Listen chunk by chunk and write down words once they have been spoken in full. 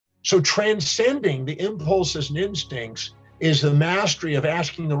So transcending the impulses and instincts is the mastery of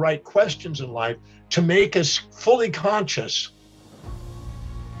asking the right questions in life to make us fully conscious.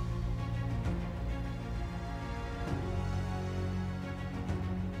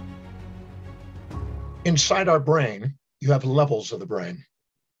 Inside our brain, you have levels of the brain.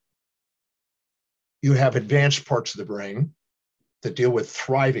 You have advanced parts of the brain that deal with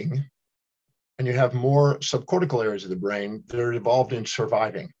thriving, and you have more subcortical areas of the brain that are involved in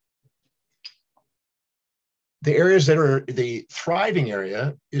surviving. The areas that are the thriving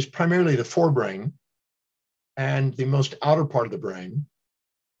area is primarily the forebrain and the most outer part of the brain,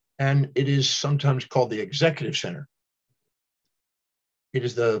 and it is sometimes called the executive center. It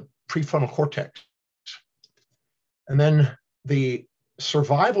is the prefrontal cortex. And then the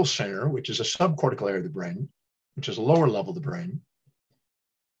survival center, which is a subcortical area of the brain, which is a lower level of the brain,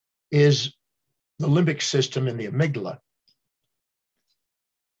 is the limbic system in the amygdala.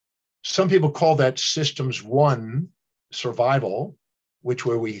 Some people call that systems one, survival, which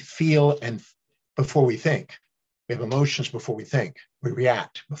where we feel and before we think. We have emotions before we think. We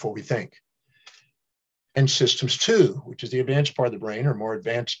react before we think. And systems two, which is the advanced part of the brain, or more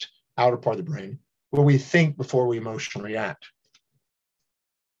advanced outer part of the brain, where we think before we emotionally react.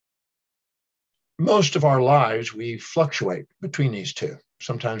 Most of our lives, we fluctuate between these two.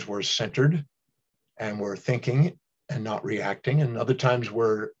 Sometimes we're centered and we're thinking and not reacting, and other times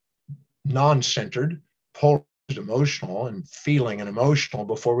we're non-centered, polarized, emotional, and feeling and emotional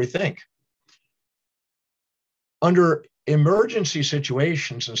before we think. Under emergency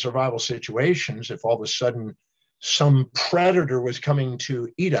situations and survival situations, if all of a sudden some predator was coming to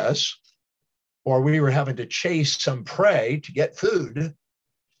eat us, or we were having to chase some prey to get food,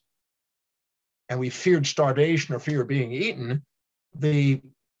 and we feared starvation or fear of being eaten, the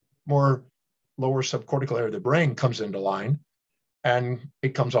more lower subcortical area of the brain comes into line, and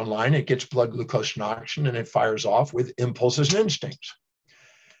it comes online, it gets blood glucose and oxygen, and it fires off with impulses and instincts.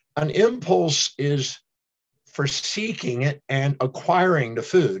 An impulse is for seeking and acquiring the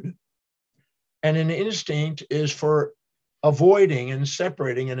food, and an instinct is for avoiding and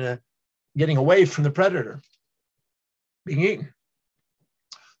separating and getting away from the predator, being eaten.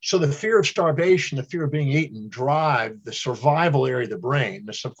 So the fear of starvation, the fear of being eaten drive the survival area of the brain,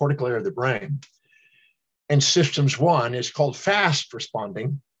 the subcortical area of the brain. And systems one is called fast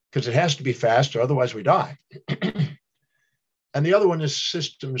responding because it has to be fast or otherwise we die. And the other one is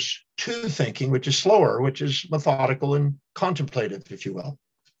systems two thinking, which is slower, which is methodical and contemplative, if you will.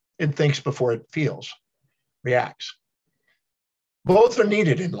 It thinks before it feels, reacts. Both are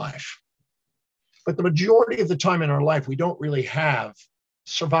needed in life. But the majority of the time in our life, we don't really have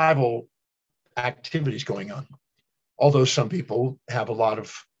survival activities going on. Although some people have a lot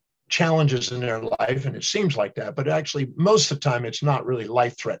of challenges in their life, and it seems like that, but actually most of the time it's not really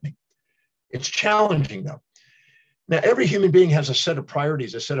life-threatening. It's challenging though. Now, every human being has a set of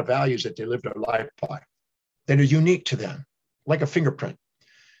priorities, a set of values that they live their life by that are unique to them, like a fingerprint.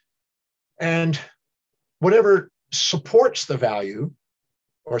 And whatever supports the value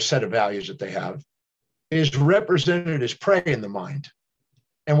or set of values that they have is represented as prey in the mind.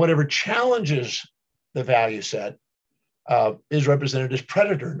 And whatever challenges the value set is represented as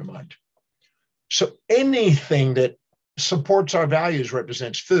predator in the mind. So anything that supports our values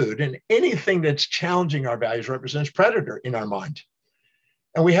represents food, and anything that's challenging our values represents predator in our mind.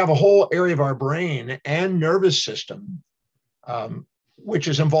 And we have a whole area of our brain and nervous system, which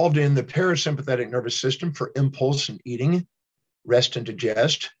is involved in the parasympathetic nervous system for impulse and eating, rest and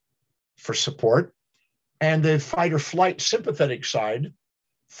digest, for support, and the fight or flight sympathetic side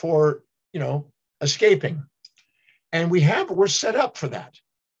for, escaping. And we're set up for that,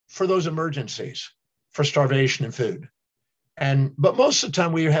 for those emergencies, for starvation and food. But most of the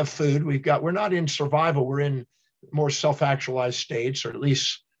time we have food, we're not in survival, we're in more self-actualized states, or at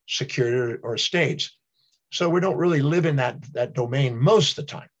least secure or states. So we don't really live in that domain most of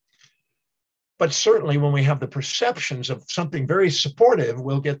the time. But certainly when we have the perceptions of something very supportive,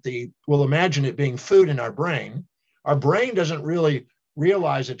 we'll imagine it being food in our brain. Our brain doesn't really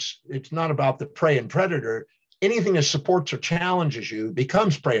realize it's not about the prey and predator. Anything that supports or challenges you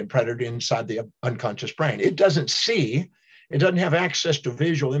becomes prey and predator inside the unconscious brain. It doesn't have access to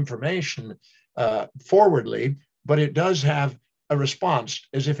visual information forwardly, but it does have a response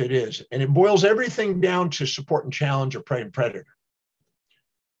as if it is. And it boils everything down to support and challenge or prey and predator.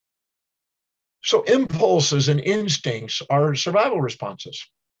 So impulses and instincts are survival responses.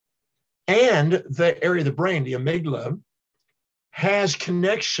 And the area of the brain, the amygdala, has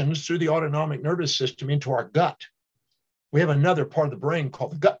connections through the autonomic nervous system into our gut. We have another part of the brain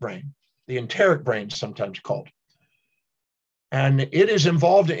called the gut brain, the enteric brain sometimes called. And it is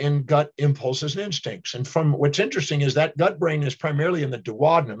involved in gut impulses and instincts. And from what's interesting is that gut brain is primarily in the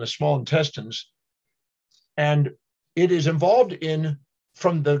duodenum, the small intestines. And it is involved in,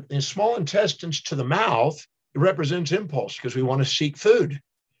 from the small intestines to the mouth, it represents impulse because we want to seek food.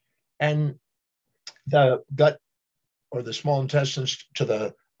 And the gut, or the small intestines to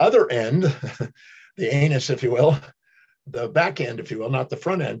the other end, the anus, if you will, the back end, if you will, not the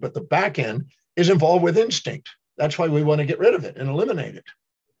front end, but the back end is involved with instinct. That's why we want to get rid of it and eliminate it.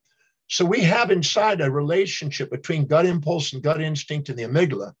 So we have inside a relationship between gut impulse and gut instinct in the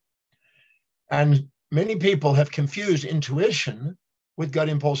amygdala. And many people have confused intuition with gut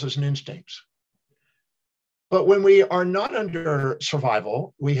impulses and instincts. But when we are not under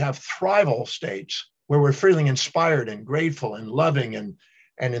survival, we have thrival states where we're feeling inspired and grateful and loving and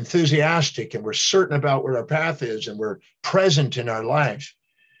enthusiastic, and we're certain about where our path is, and we're present in our life.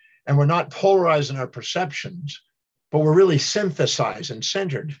 And we're not polarized in our perceptions, but we're really synthesized and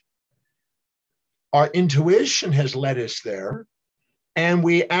centered. Our intuition has led us there, and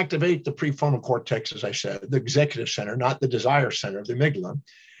we activate the prefrontal cortex, as I said, the executive center, not the desire center of the amygdala.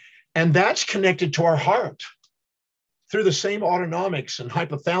 And that's connected to our heart. Through the same autonomics and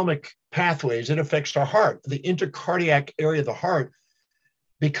hypothalamic pathways, it affects our heart. The intercardiac area of the heart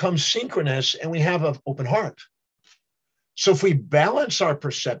becomes synchronous, and we have an open heart. So if we balance our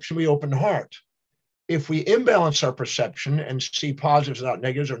perception, we open the heart. If we imbalance our perception and see positives without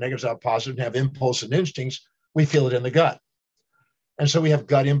negatives or negatives without positives and have impulses and instincts, we feel it in the gut. And so we have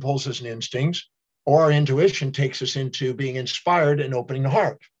gut impulses and instincts, or our intuition takes us into being inspired and opening the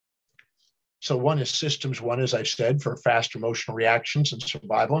heart. So one is systems one, as I said, for fast emotional reactions and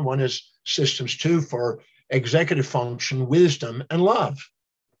survival, and one is systems two for executive function, wisdom, and love.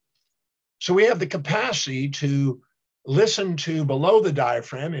 So we have the capacity to listen to below the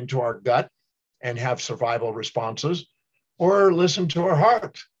diaphragm into our gut and have survival responses, or listen to our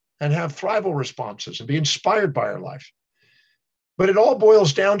heart and have thrival responses and be inspired by our life. But it all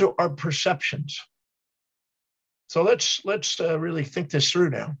boils down to our perceptions. So let's really think this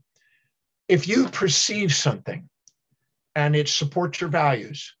through now. If you perceive something and it supports your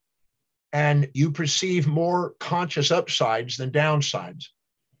values, and you perceive more conscious upsides than downsides,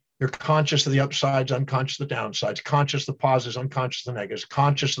 you're conscious of the upsides, unconscious of the downsides, conscious of the positives, unconscious of the negatives,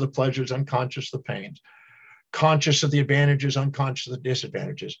 conscious of the pleasures, unconscious of the pains, conscious of the advantages, unconscious of the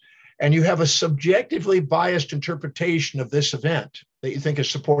disadvantages. And you have a subjectively biased interpretation of this event that you think is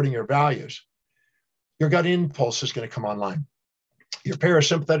supporting your values. Your gut impulse is going to come online. Your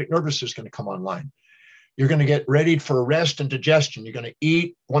parasympathetic nervous system is going to come online. You're going to get ready for rest and digestion. You're going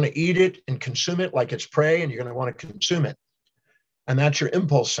to want to eat it and consume it like it's prey, and you're going to want to consume it. And that's your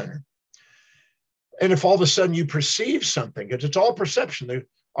impulse center. And if all of a sudden you perceive something, because it's all perception,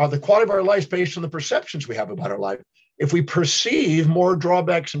 the quality of our life is based on the perceptions we have about our life. If we perceive more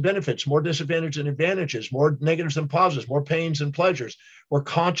drawbacks and benefits, more disadvantages and advantages, more negatives and positives, more pains and pleasures, we're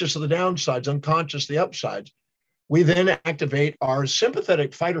conscious of the downsides, unconscious of the upsides. We then activate our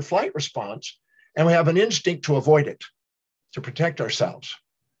sympathetic fight or flight response, and we have an instinct to avoid it, to protect ourselves.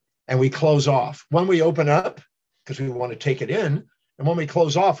 And we close off. When we open up, because we want to take it in, and when we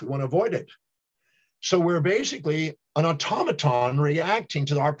close off, we want to avoid it. So we're basically an automaton reacting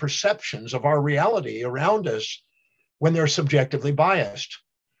to our perceptions of our reality around us when they're subjectively biased.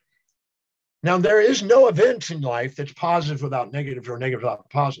 Now, there is no event in life that's positive without negatives or negative without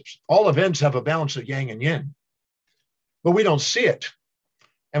positives. All events have a balance of yang and yin, but we don't see it.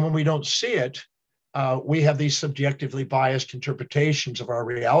 And when we don't see it, we have these subjectively biased interpretations of our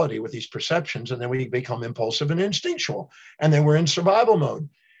reality with these perceptions, and then we become impulsive and instinctual, and then we're in survival mode.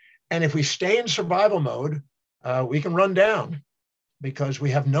 And if we stay in survival mode, we can run down because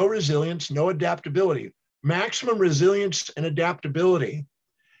we have no resilience, no adaptability. Maximum resilience and adaptability,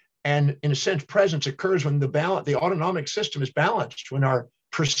 and in a sense, presence occurs when the autonomic system is balanced, when our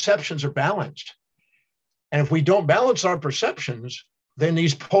perceptions are balanced. And if we don't balance our perceptions, then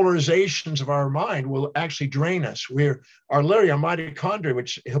these polarizations of our mind will actually drain us. Our mitochondria,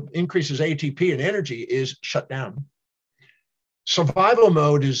 which increases ATP and energy, is shut down. Survival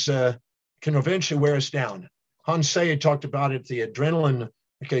mode can eventually wear us down. Hans Sayed talked about it, the adrenaline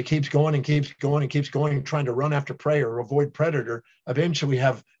keeps going and keeps going and keeps going, trying to run after prey or avoid predator. Eventually we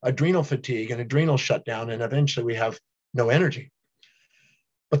have adrenal fatigue and adrenal shutdown, and eventually we have no energy.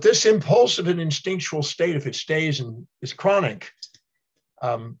 But this impulsive and instinctual state, if it stays and is chronic,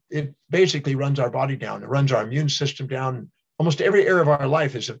 it basically runs our body down. It runs our immune system down. Almost every area of our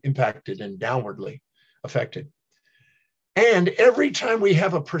life is impacted and downwardly affected. And every time we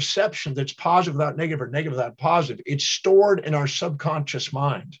have a perception that's positive without negative or negative without positive, it's stored in our subconscious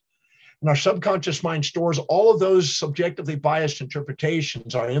mind. And our subconscious mind stores all of those subjectively biased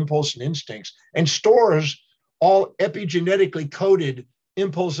interpretations, our impulse and instincts, and stores all epigenetically coded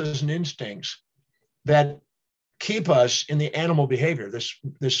impulses and instincts that keep us in the animal behavior,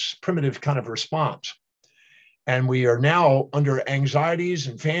 this primitive kind of response. And we are now under anxieties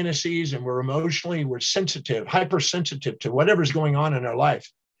and fantasies, and we're sensitive, hypersensitive to whatever's going on in our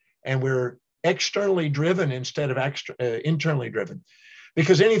life. And we're externally driven instead of internally driven.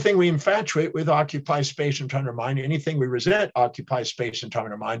 Because anything we infatuate with occupies space and time in our mind. Anything we resent occupies space and time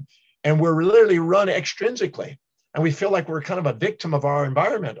in our mind. And we're literally run extrinsically. And we feel like we're kind of a victim of our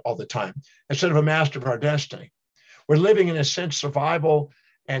environment all the time, instead of a master of our destiny. We're living in a sense survival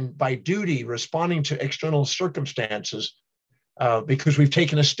and by duty responding to external circumstances because we've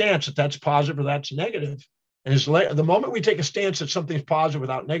taken a stance that that's positive or that's negative. And the moment we take a stance that something's positive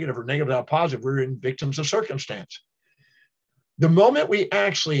without negative or negative without positive, we're in victims of circumstance. The moment we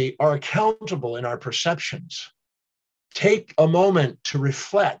actually are accountable in our perceptions, take a moment to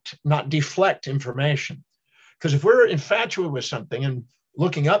reflect, not deflect information. Because if we're infatuated with something and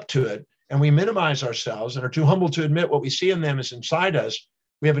looking up to it, and we minimize ourselves and are too humble to admit what we see in them is inside us,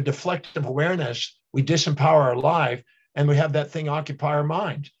 we have a deflective awareness, we disempower our life, and we have that thing occupy our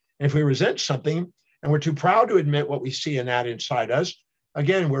mind. And if we resent something and we're too proud to admit what we see in that inside us,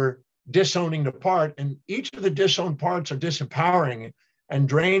 again, we're disowning the part, and each of the disowned parts are disempowering and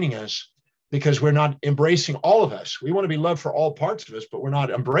draining us because we're not embracing all of us. We want to be loved for all parts of us, but we're not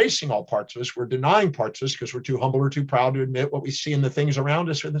embracing all parts of us. We're denying parts of us because we're too humble or too proud to admit what we see in the things around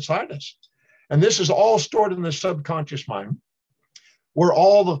us or inside us. And this is all stored in the subconscious mind. We're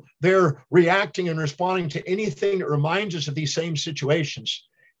all there reacting and responding to anything that reminds us of these same situations.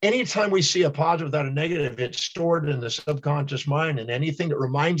 Anytime we see a positive without a negative, it's stored in the subconscious mind, and anything that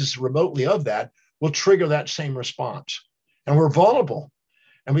reminds us remotely of that will trigger that same response. And we're vulnerable,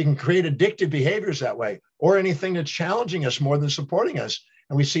 and we can create addictive behaviors that way, or anything that's challenging us more than supporting us.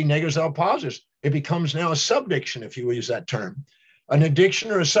 And we see negatives without positives. It becomes now a subdiction, if you use that term, an addiction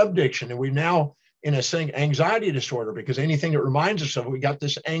or a subdiction. And we're now in a saying anxiety disorder because anything that reminds us of it, we got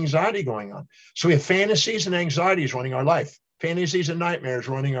this anxiety going on. So we have fantasies and anxieties running our life. Fantasies and nightmares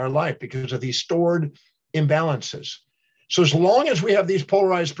running our life because of these stored imbalances. So as long as we have these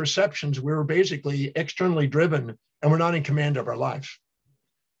polarized perceptions, we're basically externally driven and we're not in command of our life.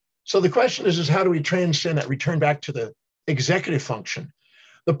 So the question is how do we transcend that, return back to the executive function?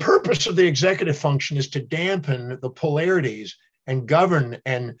 The purpose of the executive function is to dampen the polarities and govern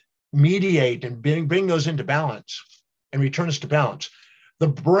and mediate and bring those into balance and return us to balance. The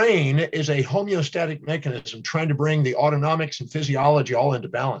brain is a homeostatic mechanism trying to bring the autonomics and physiology all into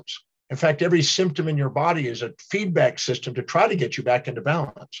balance. In fact, every symptom in your body is a feedback system to try to get you back into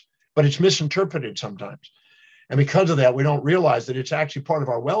balance, but it's misinterpreted sometimes. And because of that, we don't realize that it's actually part of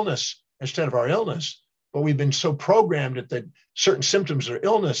our wellness instead of our illness. But we've been so programmed that certain symptoms are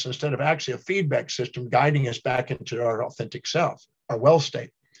illness instead of actually a feedback system guiding us back into our authentic self, our well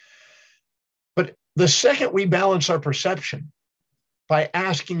state. But the second we balance our perception, by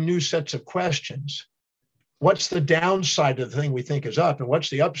asking new sets of questions. What's the downside of the thing we think is up and what's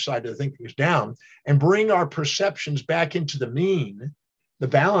the upside of the thing is down, and bring our perceptions back into the mean, the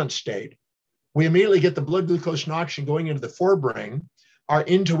balanced state, we immediately get the blood glucose and oxygen going into the forebrain. Our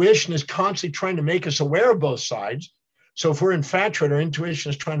intuition is constantly trying to make us aware of both sides. So if we're infatuated, our intuition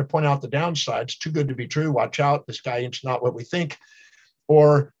is trying to point out the downsides. Too good to be true. Watch out. This guy is not what we think.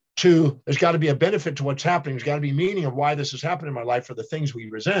 Or two, there's got to be a benefit to what's happening. There's got to be meaning of why this is happening in my life for the things we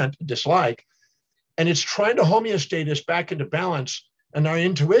resent, dislike. And it's trying to homeostate us back into balance. And our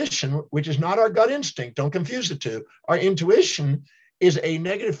intuition, which is not our gut instinct, don't confuse the two. Our intuition is a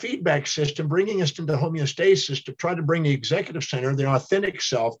negative feedback system bringing us into homeostasis to try to bring the executive center, the authentic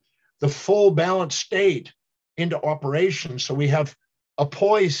self, the full balanced state into operation. So we have a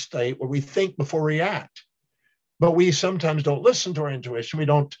poised state where we think before we act. But we sometimes don't listen to our intuition. We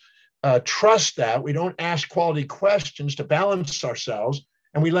don't trust that. We don't ask quality questions to balance ourselves.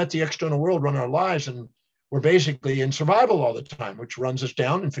 And we let the external world run our lives. And we're basically in survival all the time, which runs us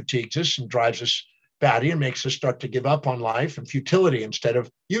down and fatigues us and drives us batty and makes us start to give up on life and futility instead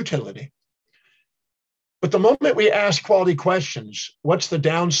of utility. But the moment we ask quality questions, what's the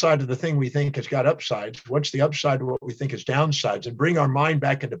downside of the thing we think has got upsides? What's the upside of what we think is downsides? And bring our mind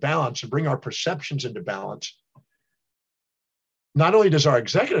back into balance and bring our perceptions into balance. Not only does our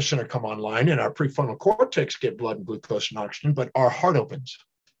executive center come online and our prefrontal cortex get blood and glucose and oxygen, but our heart opens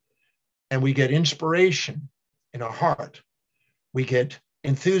and we get inspiration in our heart. We get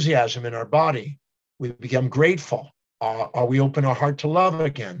enthusiasm in our body. We become grateful. We open our heart to love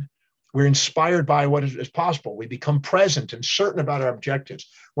again. We're inspired by what is possible. We become present and certain about our objectives.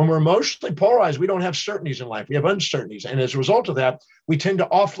 When we're emotionally polarized, we don't have certainties in life. We have uncertainties. And as a result of that, we tend to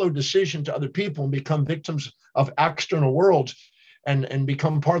offload decision to other people and become victims of external worlds and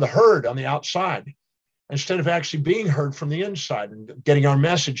become part of the herd on the outside, instead of actually being heard from the inside and getting our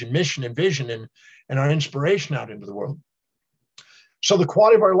message and mission and vision and our inspiration out into the world. So the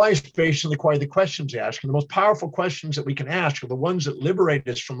quality of our life is based on the quality of the questions we ask. And the most powerful questions that we can ask are the ones that liberate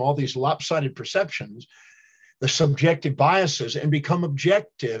us from all these lopsided perceptions, the subjective biases, and become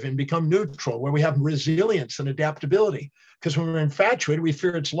objective and become neutral, where we have resilience and adaptability. Because when we're infatuated, we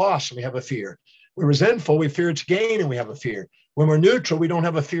fear its loss and we have a fear. We're resentful, we fear its gain and we have a fear. When we're neutral, we don't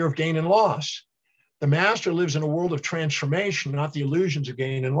have a fear of gain and loss. The master lives in a world of transformation, not the illusions of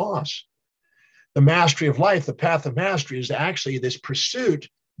gain and loss. The mastery of life, the path of mastery, is actually this pursuit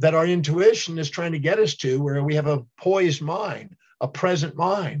that our intuition is trying to get us to, where we have a poised mind, a present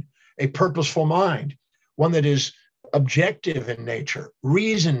mind, a purposeful mind, one that is objective in nature,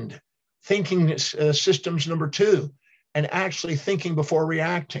 reasoned, thinking systems number 2, and actually thinking before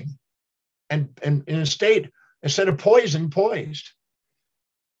reacting, and in a state, instead of poised.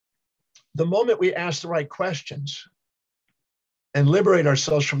 The moment we ask the right questions and liberate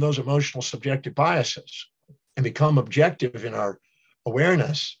ourselves from those emotional subjective biases and become objective in our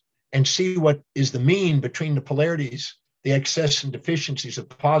awareness and see what is the mean between the polarities, the excess and deficiencies of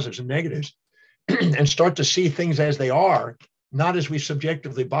positives and negatives, and start to see things as they are, not as we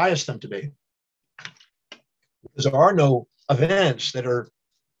subjectively bias them to be. Because there are no events that are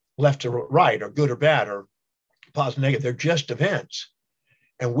left or right or good or bad or positive or negative. They're just events.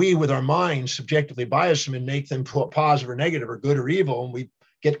 And we, with our minds, subjectively bias them and make them positive or negative or good or evil. And we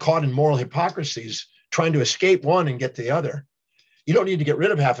get caught in moral hypocrisies, trying to escape one and get the other. You don't need to get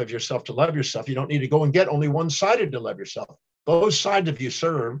rid of half of yourself to love yourself. You don't need to go and get only one-sided to love yourself. Both sides of you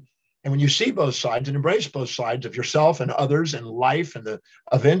serve. And when you see both sides and embrace both sides of yourself and others and life and the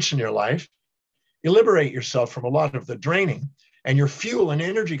events in your life, you liberate yourself from a lot of the draining, and your fuel and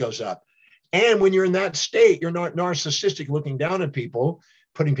energy goes up. And when you're in that state, you're not narcissistic looking down at people,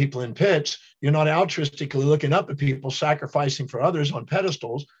 putting people in pits. You're not altruistically looking up at people, sacrificing for others on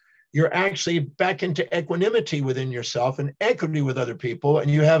pedestals. You're actually back into equanimity within yourself and equity with other people.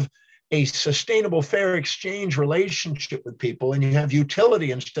 And you have a sustainable, fair exchange relationship with people. And you have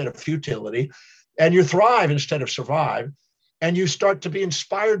utility instead of futility. And you thrive instead of survive. And you start to be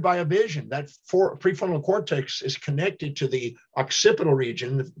inspired by a vision. That prefrontal cortex is connected to the occipital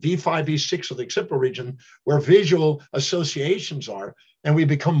region, the V5, V6 of the occipital region, where visual associations are. And we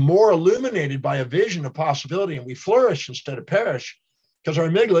become more illuminated by a vision of possibility, and we flourish instead of perish, because our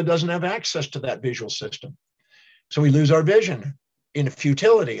amygdala doesn't have access to that visual system. So we lose our vision in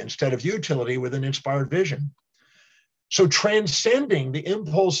futility instead of utility with an inspired vision. So transcending the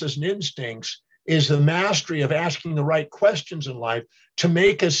impulses and instincts is the mastery of asking the right questions in life to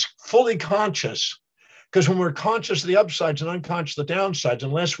make us fully conscious. Because when we're conscious of the upsides and unconscious of the downsides,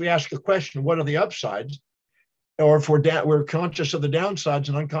 unless we ask the question, what are the upsides? Or if we're conscious of the downsides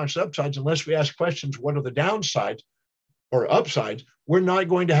and unconscious upsides, unless we ask questions, what are the downsides or upsides, we're not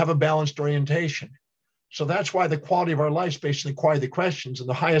going to have a balanced orientation. So that's why the quality of our life is based on the quality of the questions, and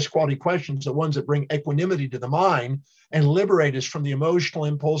the highest quality questions are the ones that bring equanimity to the mind and liberate us from the emotional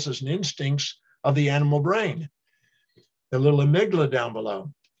impulses and instincts of the animal brain, the little amygdala down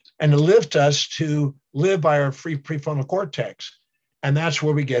below, and to lift us to live by our free prefrontal cortex. And that's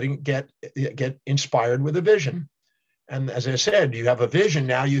where we get inspired with a vision. And as I said, you have a vision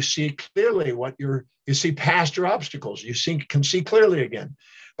now. You see clearly you see past your obstacles. You can see clearly again.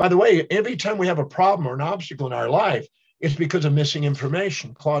 By the way, every time we have a problem or an obstacle in our life, it's because of missing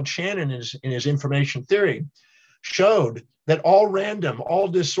information. Claude Shannon, in his information theory, showed that all random, all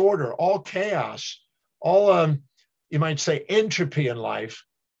disorder, all chaos, all, you might say, entropy in life,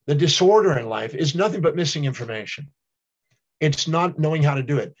 the disorder in life is nothing but missing information. It's not knowing how to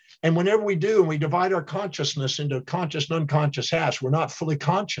do it. And whenever we do, and we divide our consciousness into conscious and unconscious halves, we're not fully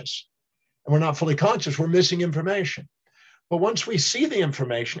conscious. And we're not fully conscious, we're missing information. But once we see the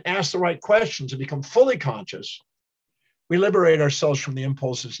information, ask the right questions, and become fully conscious, we liberate ourselves from the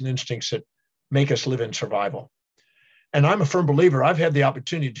impulses and instincts that make us live in survival. And I'm a firm believer. I've had the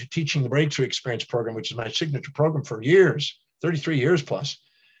opportunity to teaching the Breakthrough Experience program, which is my signature program, for years, 33 years plus.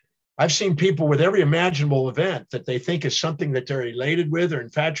 I've seen people with every imaginable event that they think is something that they're elated with or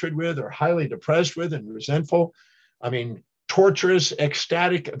infatuated with or highly depressed with and resentful. I mean, torturous,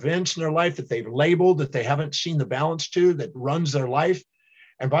 ecstatic events in their life that they've labeled, that they haven't seen the balance to, that runs their life.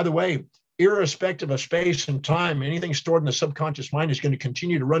 And by the way, irrespective of space and time, anything stored in the subconscious mind is going to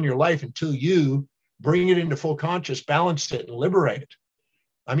continue to run your life until you bring it into full conscious, balance it, and liberate it.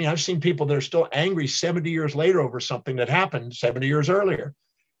 I mean, I've seen people that are still angry 70 years later over something that happened 70 years earlier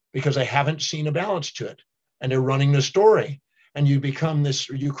because they haven't seen a balance to it. And they're running the story. And you become this,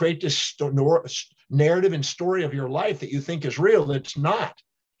 you create this narrative and story of your life that you think is real. That's not.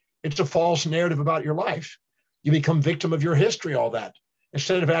 It's a false narrative about your life. You become victim of your history, all that,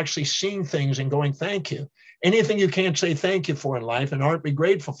 instead of actually seeing things and going, thank you. Anything you can't say thank you for in life and aren't be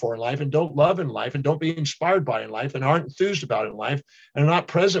grateful for in life and don't love in life and don't be inspired by in life and aren't enthused about in life and are not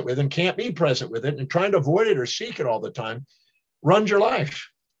present with and can't be present with it and trying to avoid it or seek it all the time, runs your life.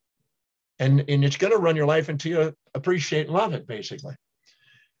 And it's going to run your life until you appreciate and love it, basically.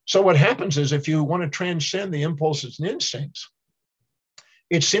 So what happens is if you want to transcend the impulses and instincts,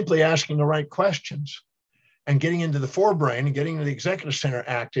 it's simply asking the right questions and getting into the forebrain and getting into the executive center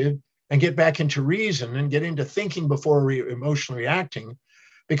active and get back into reason and get into thinking before emotionally reacting.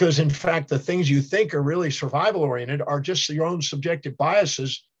 Because in fact, the things you think are really survival oriented are just your own subjective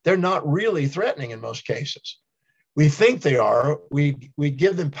biases. They're not really threatening in most cases. We think they are, we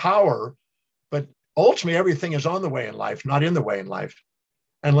give them power, but ultimately everything is on the way in life, not in the way in life,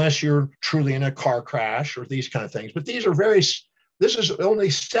 unless you're truly in a car crash or these kind of things. But these are this is only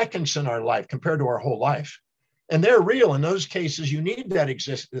seconds in our life compared to our whole life. And they're real. In those cases, you need that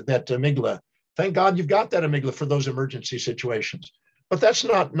amygdala. Thank God you've got that amygdala for those emergency situations. But that's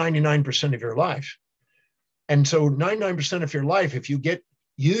not 99% of your life. And so 99% of your life, if you get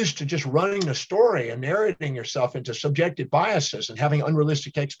used to just running the story and narrating yourself into subjective biases and having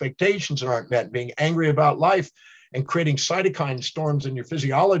unrealistic expectations that aren't met, being angry about life and creating cytokine storms in your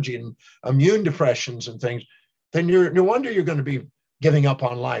physiology and immune depressions and things, then no wonder you're going to be giving up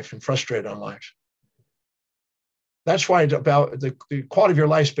on life and frustrated on life. That's why it's about the quality of your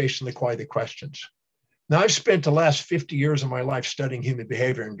life is based on the quality of the questions. Now, I've spent the last 50 years of my life studying human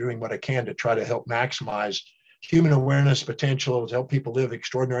behavior and doing what I can to try to help maximize human awareness potential, to help people live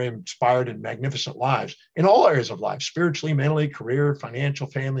extraordinary, inspired, and magnificent lives in all areas of life, spiritually, mentally, career, financial,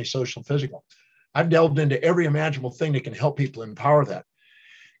 family, social, physical. I've delved into every imaginable thing that can help people empower that.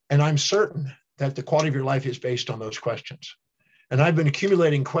 And I'm certain that the quality of your life is based on those questions. And I've been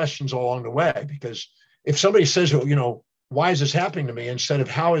accumulating questions all along the way, because if somebody says, you know, why is this happening to me? Instead of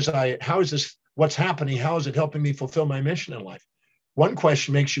how is this, what's happening? How is it helping me fulfill my mission in life? One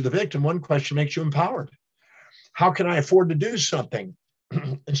question makes you the victim. One question makes you empowered. How can I afford to do something?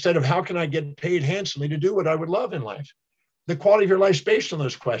 Instead of how can I get paid handsomely to do what I would love in life? The quality of your life is based on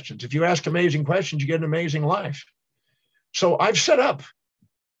those questions. If you ask amazing questions, you get an amazing life. So I've set up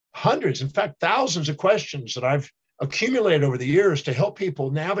hundreds, in fact, thousands of questions that I've accumulated over the years to help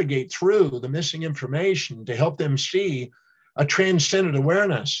people navigate through the missing information, to help them see a transcendent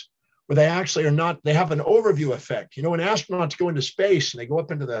awareness where they actually are not, they have an overview effect. You know, when astronauts go into space and they go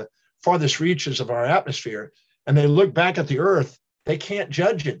up into the farthest reaches of our atmosphere and they look back at the Earth, they can't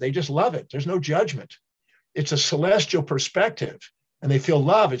judge it. They just love it. There's no judgment. It's a celestial perspective and they feel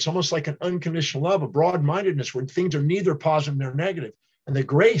love. It's almost like an unconditional love, a broad-mindedness where things are neither positive nor negative, and they're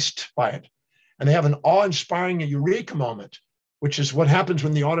graced by it. And they have an awe-inspiring eureka moment, which is what happens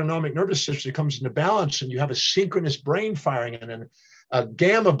when the autonomic nervous system comes into balance and you have a synchronous brain firing and a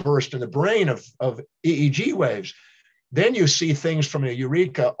gamma burst in the brain of EEG waves. Then you see things from a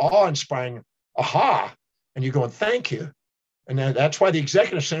eureka, awe-inspiring, aha, and you're going, thank you. And that's why the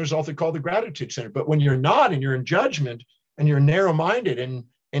executive center is often called the gratitude center. But when you're not and you're in judgment and you're narrow-minded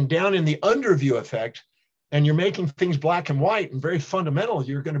and down in the underview effect, and you're making things black and white and very fundamental,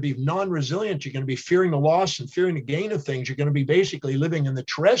 you're going to be non-resilient. You're going to be fearing the loss and fearing the gain of things. You're going to be basically living in the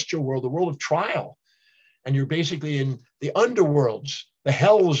terrestrial world, the world of trial. And you're basically in the underworlds, the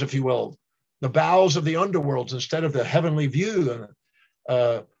hells, if you will, the bowels of the underworlds instead of the heavenly view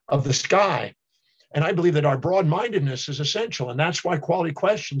of the sky. And I believe that our broad-mindedness is essential. And that's why quality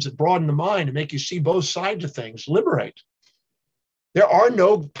questions that broaden the mind and make you see both sides of things liberate. There are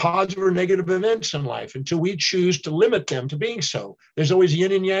no positive or negative events in life until we choose to limit them to being so. There's always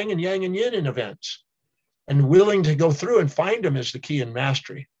yin and yang and yin in events. And willing to go through and find them is the key in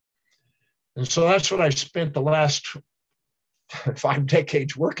mastery. And so that's what I spent the last 5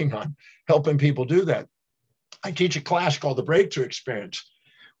 decades working on, helping people do that. I teach a class called the Breakthrough Experience,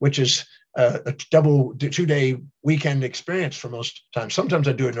 which is a double 2-day weekend experience for most times. Sometimes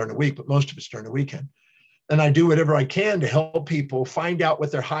I do it during the week, but most of it's during the weekend. And I do whatever I can to help people find out what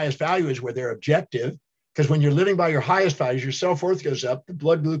their highest value is, where they're objective. Because when you're living by your highest values, your self-worth goes up, the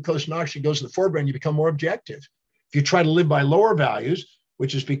blood glucose and oxygen goes to the forebrain, you become more objective. If you try to live by lower values,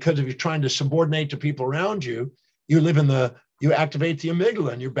 which is because if you're trying to subordinate to people around you, you activate the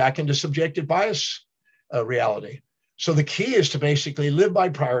amygdala and you're back into subjective bias reality. So the key is to basically live by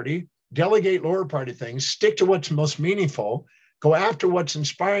priority, delegate lower priority things, stick to what's most meaningful, Go after what's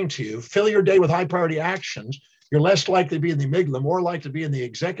inspiring to you. Fill your day with high priority actions. You're less likely to be in the amygdala, more likely to be in the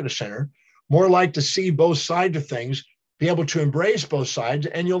executive center, more likely to see both sides of things, be able to embrace both sides,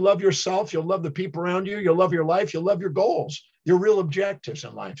 and you'll love yourself, you'll love the people around you, you'll love your life, you'll love your goals, your real objectives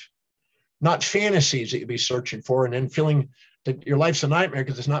in life, not fantasies that you'll be searching for and then feeling that your life's a nightmare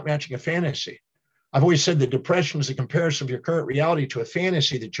because it's not matching a fantasy. I've always said that depression is a comparison of your current reality to a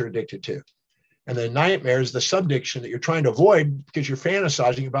fantasy that you're addicted to. And the nightmare is the subdiction that you're trying to avoid because you're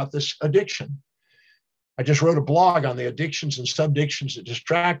fantasizing about this addiction. I just wrote a blog on the addictions and subdictions that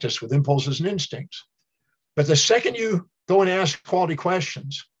distract us with impulses and instincts. But the second you go and ask quality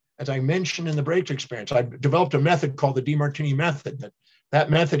questions, as I mentioned in the breakthrough experience, I've developed a method called the Demartini method. That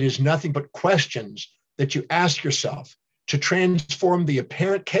method is nothing but questions that you ask yourself to transform the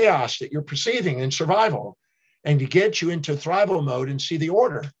apparent chaos that you're perceiving in survival and to get you into thrival mode and see the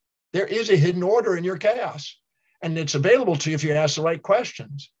order. There is a hidden order in your chaos, and it's available to you if you ask the right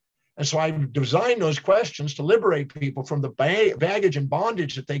questions. And so I designed those questions to liberate people from the baggage and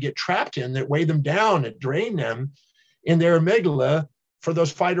bondage that they get trapped in that weigh them down and drain them in their amygdala for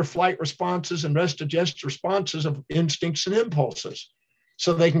those fight or flight responses and rest digest responses of instincts and impulses,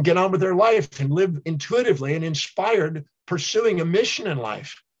 so they can get on with their life and live intuitively and inspired, pursuing a mission in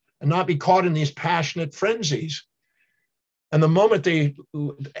life and not be caught in these passionate frenzies. And the moment they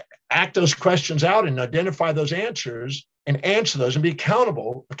act those questions out and identify those answers and answer those and be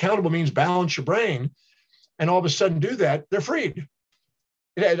accountable, accountable means balance your brain, and all of a sudden do that, they're freed.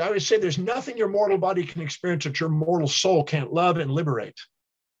 I would say there's nothing your mortal body can experience that your mortal soul can't love and liberate.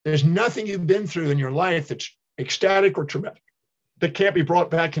 There's nothing you've been through in your life that's ecstatic or traumatic that can't be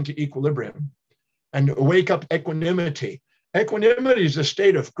brought back into equilibrium and wake up equanimity. Equanimity is a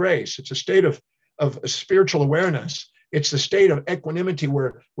state of grace. It's a state of spiritual awareness. It's the state of equanimity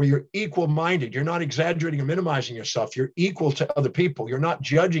where you're equal-minded. You're not exaggerating or minimizing yourself. You're equal to other people. You're not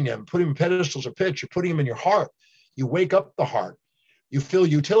judging them, putting them in pedestals or pits. You're putting them in your heart. You wake up the heart. You feel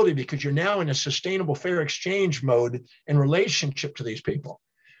utility because you're now in a sustainable, fair exchange mode in relationship to these people.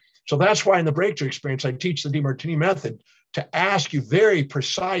 So that's why in the breakthrough experience, I teach the Demartini method to ask you very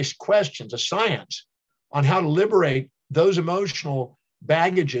precise questions, a science on how to liberate those emotional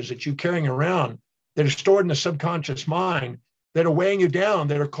baggages that you're carrying around that are stored in the subconscious mind that are weighing you down,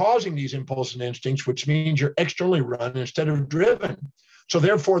 that are causing these impulses and instincts, which means you're externally run instead of driven. So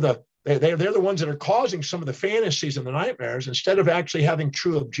therefore, they're the ones that are causing some of the fantasies and the nightmares instead of actually having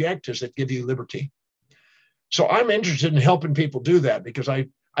true objectives that give you liberty. So I'm interested in helping people do that because I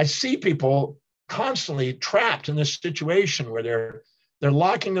see people constantly trapped in this situation where they're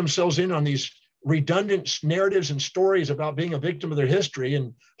locking themselves in on these redundant narratives and stories about being a victim of their history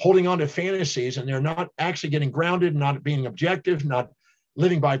and holding on to fantasies, and they're not actually getting grounded, not being objective, not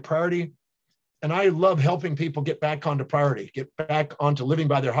living by priority. And I love helping people get back onto priority, get back onto living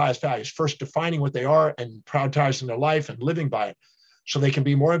by their highest values, first defining what they are and prioritizing their life and living by it so they can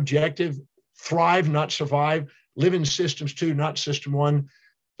be more objective, thrive, not survive, live in systems 2, not system 1,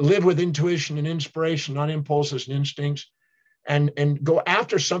 live with intuition and inspiration, not impulses and instincts, and go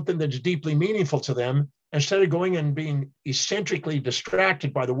after something that's deeply meaningful to them instead of going and being eccentrically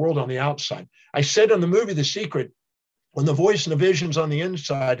distracted by the world on the outside. I said on the movie The Secret, when the voice and the visions on the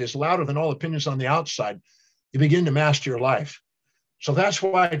inside is louder than all opinions on the outside, you begin to master your life. So that's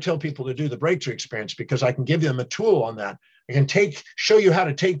why I tell people to do the breakthrough experience, because I can give them a tool on that. I can show you how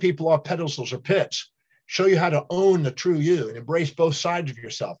to take people off pedestals or pits, show you how to own the true you and embrace both sides of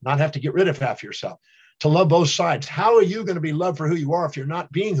yourself, not have to get rid of half yourself, to love both sides. How are you going to be loved for who you are if you're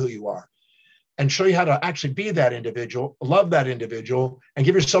not being who you are? And show you how to actually be that individual, love that individual, and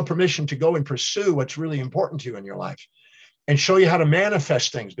give yourself permission to go and pursue what's really important to you in your life. And show you how to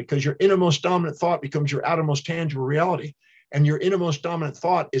manifest things, because your innermost dominant thought becomes your outermost tangible reality. And your innermost dominant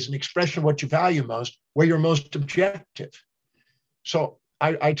thought is an expression of what you value most, where you're most objective. So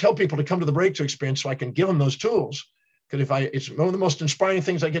I tell people to come to the breakthrough experience so I can give them those tools. Because it's one of the most inspiring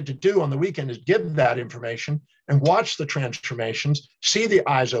things I get to do on the weekend is give that information and watch the transformations, see the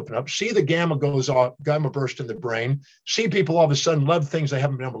eyes open up, see the gamma burst in the brain, see people all of a sudden love things they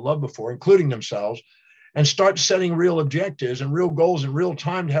haven't been able to love before, including themselves, and start setting real objectives and real goals in real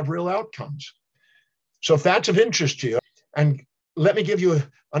time to have real outcomes. So if that's of interest to you, and let me give you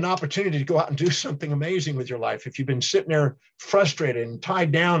an opportunity to go out and do something amazing with your life. If you've been sitting there frustrated and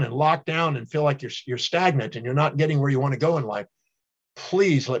tied down and locked down and feel like you're stagnant and you're not getting where you want to go in life,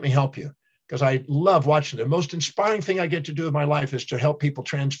 please let me help you, because I love watching it. The most inspiring thing I get to do in my life is to help people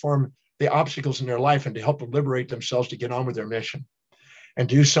transform the obstacles in their life and to help them liberate themselves to get on with their mission and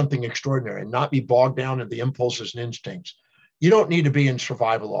do something extraordinary and not be bogged down in the impulses and instincts. You don't need to be in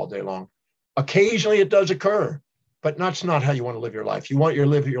survival all day long. Occasionally it does occur. but that's not how you want to live your life. You want to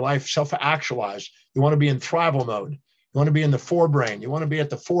live your life self-actualized. You want to be in thrival mode. You want to be in the forebrain. You want to be at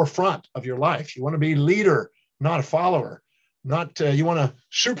the forefront of your life. You want to be leader, not a follower. Not you want to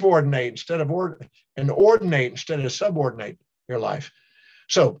superordinate instead of and ordinate instead of subordinate your life.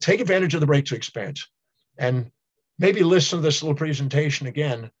 So take advantage of the breakthrough experience and maybe listen to this little presentation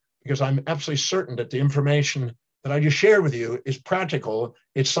again, because I'm absolutely certain that the information that I just shared with you is practical.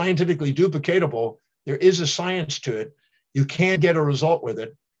 It's scientifically duplicatable. There is a science to it. You can get a result with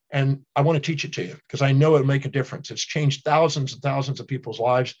it. And I want to teach it to you because I know it'll make a difference. It's changed thousands and thousands of people's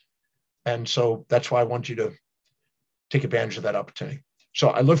lives. And so that's why I want you to take advantage of that opportunity. So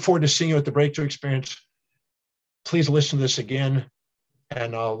I look forward to seeing you at the breakthrough experience. Please listen to this again.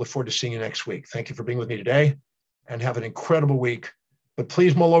 And I'll look forward to seeing you next week. Thank you for being with me today and have an incredible week. But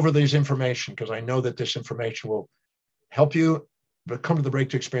please mull over this information because I know that this information will help you come to the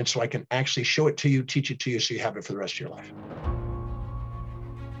breakthrough experience so I can actually show it to you, teach it to you so you have it for the rest of your life.